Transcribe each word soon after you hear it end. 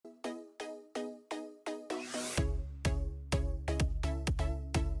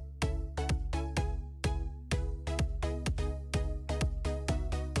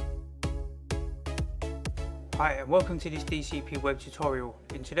Hi and welcome to this DCP web tutorial.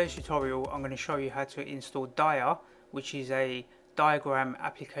 In today's tutorial I'm going to show you how to install Dia, which is a diagram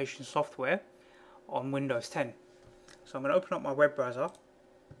application software on Windows 10. So I'm going to open up my web browser and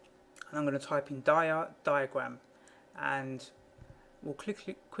I'm going to type in Dia diagram, and we'll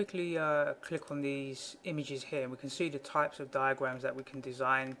quickly click on these images here, and we can see the types of diagrams that we can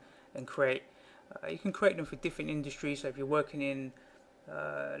design and create. You can create them for different industries. So if you're working in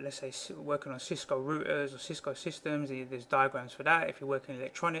let's say working on Cisco routers or Cisco systems, there's diagrams for that. If you're working in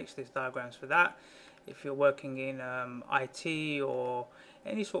electronics, there's diagrams for that. If you're working in IT or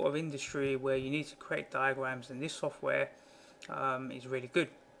any sort of industry where you need to create diagrams, then this software is really good.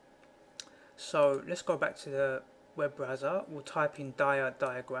 So let's go back to the web browser. We'll type in Dia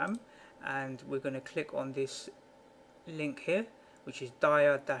diagram and we're going to click on this link here, which is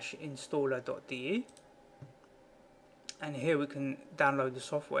dia-installer.de. And here we can download the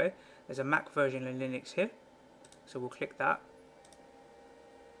software. There's a Mac version and Linux here, so we'll click that.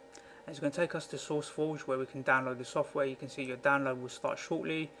 And it's going to take us to SourceForge where we can download the software. You can see your download will start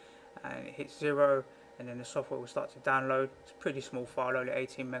shortly and it hits 0, and then the software will start to download. It's a pretty small file, only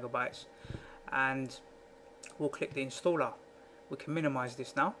 18 megabytes. And we'll click the installer. We can minimize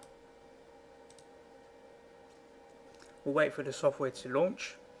this now. We'll wait for the software to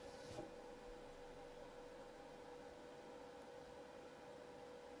launch.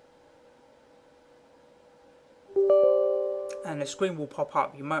 And the screen will pop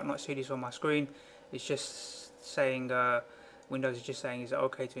up. You might not see this on my screen. It's just saying Windows is just saying, is it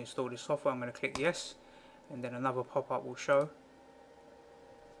okay to install this software? I'm going to click yes, and then another pop-up will show.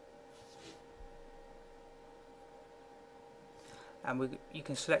 And you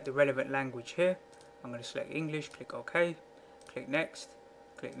can select the relevant language here. I'm going to select English, click OK, click next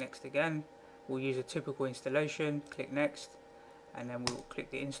again. We'll use a typical installation, click next, and then we'll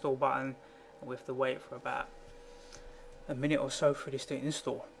click the install button, and we have to wait for about a minute or so for this to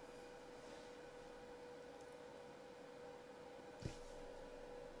install.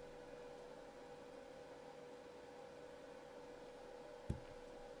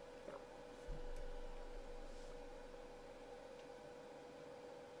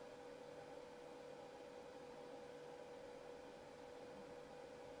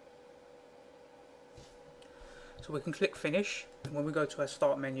 So we can click finish, and when we go to our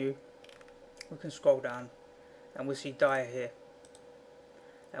start menu we can scroll down and we'll see Dia here,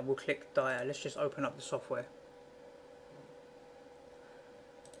 and we'll click Dia. Let's just open up the software,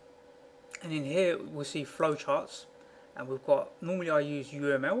 and in here we'll see flowcharts, and we've got, normally I use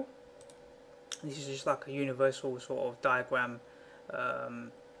UML. This is just like a universal sort of diagram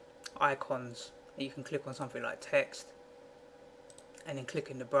icons, and you can click on something like text and then click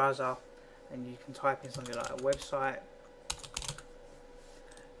in the browser and you can type in something like a website,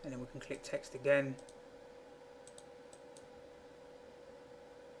 and then we can click text again.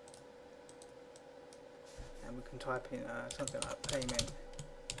 And we can type in something like payment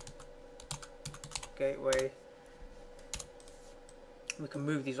gateway. We can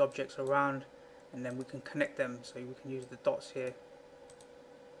move these objects around and then we can connect them, so we can use the dots here.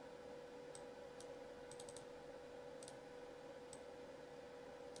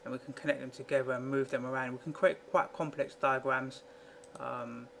 And we can connect them together and move them around. We can create quite complex diagrams.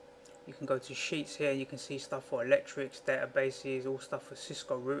 You can go to sheets here, you can see stuff for electrics, databases, all stuff for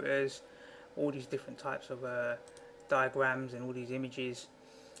Cisco routers, all these different types of diagrams and all these images.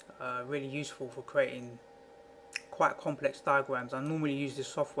 Really useful for creating quite complex diagrams. I normally use this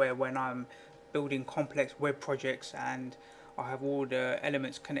software when I'm building complex web projects and I have all the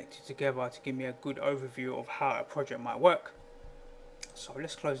elements connected together to give me a good overview of how a project might work. So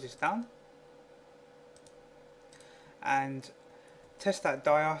let's close this down and test that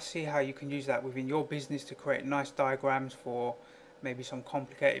Dia, see how you can use that within your business to create nice diagrams for maybe some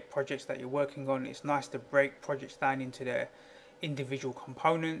complicated projects that you're working on. It's nice to break projects down into their individual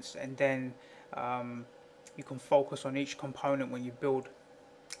components, and then you can focus on each component when you build,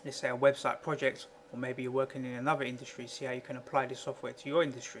 let's say, a website project, or maybe you're working in another industry. See how you can apply this software to your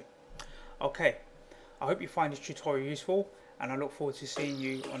industry. Okay, I hope you find this tutorial useful, and I look forward to seeing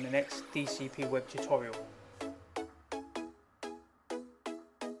you on the next DCP web tutorial.